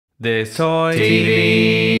This Toy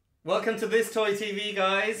TV. Welcome to This Toy TV,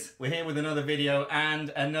 guys. We're here with another video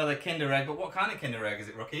and another Kinder Egg. But what kind of Kinder Egg is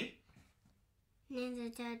it, Rocky?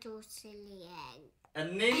 Ninja Turtle silly egg. A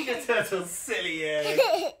Ninja Turtle silly egg.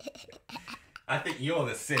 I think you're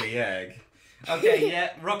the silly egg. Okay,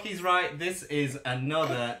 yeah, Rocky's right. This is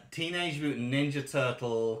another Teenage Mutant Ninja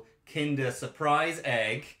Turtle Kinder Surprise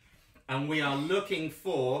Egg. And we are looking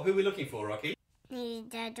for... Who are we looking for, Rocky?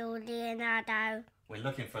 Ninja Turtle Leonardo. We're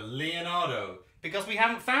looking for Leonardo. Because we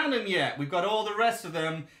haven't found him yet. We've got all the rest of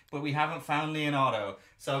them, but we haven't found Leonardo.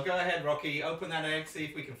 So go ahead, Rocky. Open that egg, see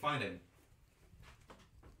if we can find him.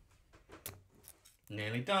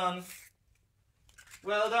 Nearly done.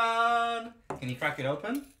 Well done. Can you crack it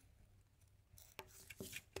open?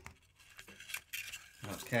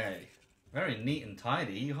 Okay. Very neat and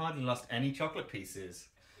tidy. You hardly lost any chocolate pieces.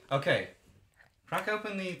 Okay. Crack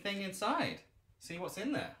open the thing inside. See what's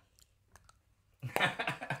in there.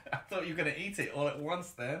 I thought you were going to eat it all at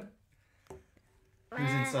once then. Who's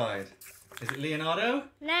inside? Is it Leonardo?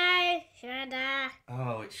 No, Shredder.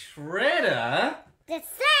 Oh, it's Shredder? The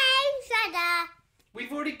same Shredder.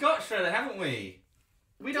 We've already got Shredder, haven't we?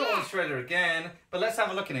 We don't want Shredder again, but let's have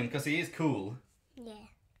a look at him because he is cool. Yeah.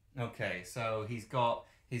 Okay, so he's got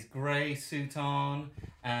his grey suit on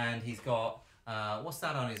and he's got, what's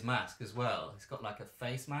that on his mask as well? He's got like a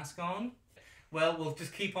face mask on. Well, we'll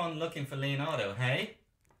just keep on looking for Leonardo, hey?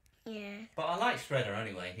 Yeah. But I like Shredder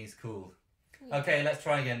anyway, he's cool. Yeah. Okay, let's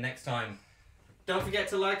try again next time. Don't forget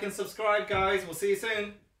to like and subscribe, guys. We'll see you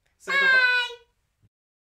soon. Say bye-bye.